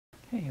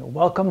Hey,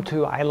 welcome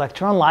to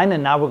iLecture Online,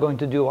 and now we're going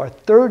to do our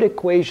third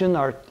equation,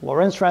 our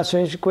Lorentz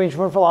transformation equation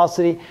for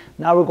velocity.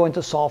 Now we're going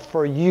to solve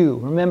for u.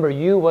 Remember,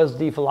 u was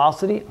the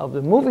velocity of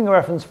the moving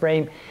reference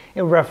frame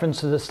in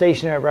reference to the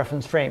stationary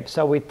reference frame.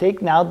 So we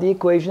take now the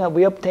equation that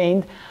we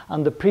obtained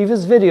on the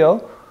previous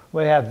video.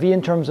 We have v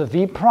in terms of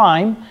v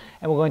prime,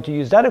 and we're going to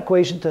use that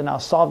equation to now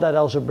solve that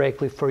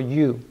algebraically for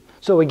u.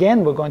 So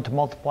again, we're going to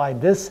multiply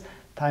this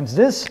times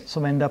this,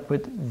 so we end up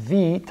with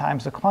v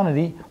times the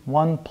quantity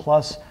 1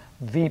 plus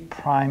v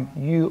prime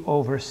u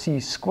over c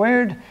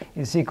squared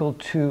is equal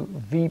to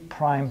v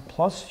prime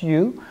plus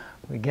u.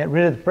 We get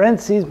rid of the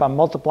parentheses by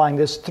multiplying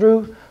this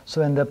through,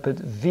 so end up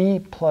with v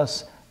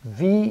plus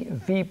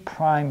v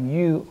prime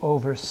u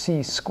over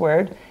c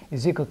squared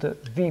is equal to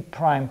v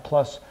prime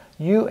plus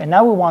u. And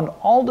now we want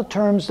all the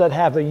terms that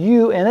have a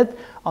u in it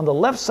on the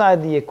left side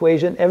of the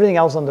equation, everything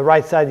else on the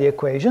right side of the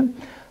equation.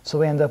 So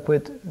we end up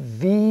with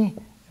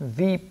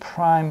v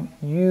prime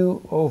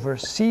u over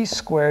c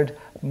squared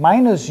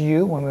minus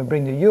u when we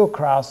bring the u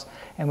across,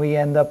 and we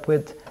end up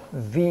with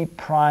v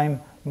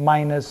prime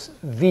minus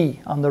v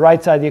on the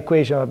right side of the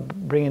equation. I'm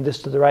bringing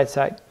this to the right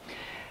side.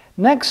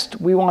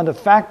 Next, we want to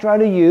factor out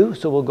a u,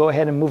 so we'll go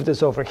ahead and move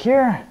this over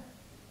here.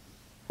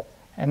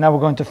 And now we're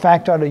going to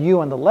factor out a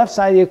u on the left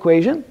side of the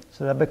equation,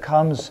 so that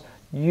becomes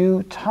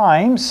u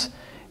times,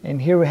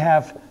 and here we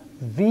have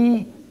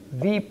v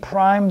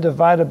prime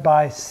divided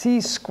by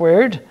c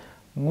squared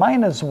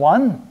minus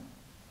 1.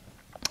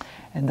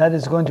 And that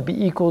is going to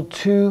be equal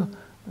to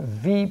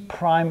v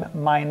prime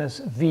minus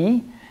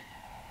v.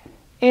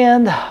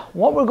 And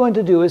what we're going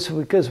to do is,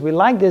 because we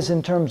like this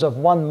in terms of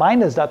 1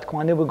 minus that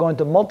quantity, we're going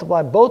to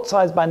multiply both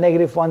sides by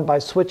 -1 by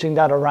switching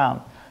that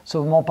around.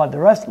 So we multiply the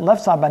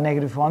left side by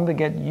 -1, we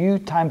get u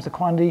times the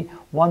quantity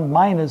 1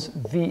 minus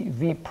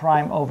v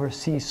prime over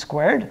c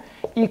squared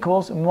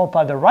equals, we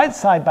multiply the right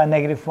side by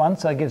 -1,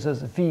 so that gives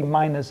us v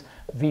minus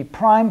v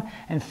prime.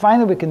 And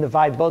finally, we can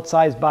divide both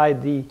sides by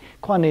the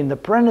quantity in the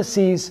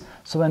parentheses,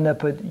 so we end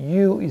up with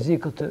u is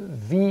equal to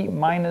v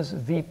minus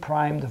v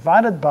prime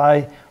divided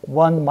by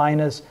 1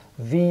 minus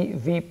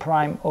v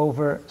prime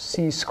over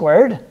c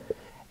squared.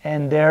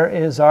 And there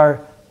is our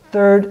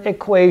third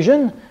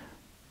equation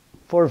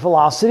for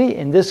velocity.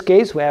 In this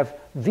case, we have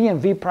v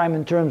and v prime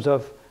in terms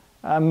of,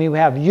 we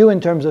have u in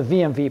terms of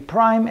v and v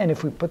prime, and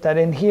if we put that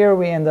in here,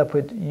 we end up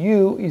with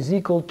u is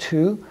equal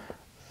to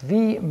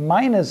v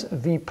minus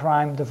v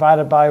prime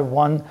divided by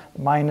 1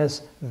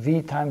 minus v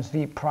times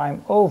v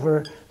prime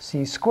over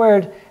c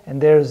squared.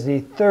 And there's the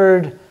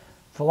third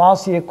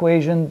velocity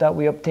equation that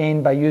we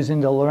obtained by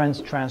using the Lorentz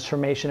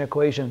transformation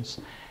equations.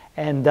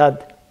 And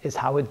that is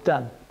how it's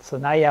done. So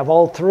now you have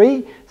all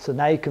three, so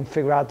now you can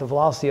figure out the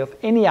velocity of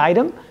any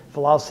item,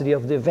 velocity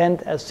of the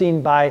event as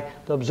seen by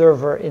the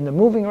observer in the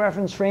moving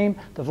reference frame,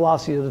 the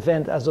velocity of the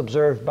event as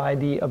observed by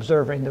the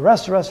observer in the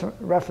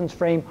reference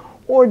frame,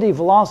 or the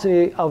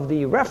velocity of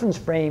the reference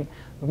frame,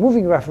 the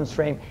moving reference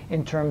frame,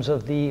 in terms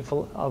of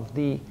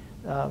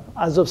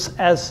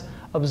as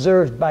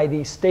observed by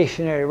the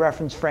stationary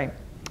reference frame.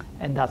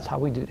 And that's how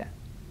we do that.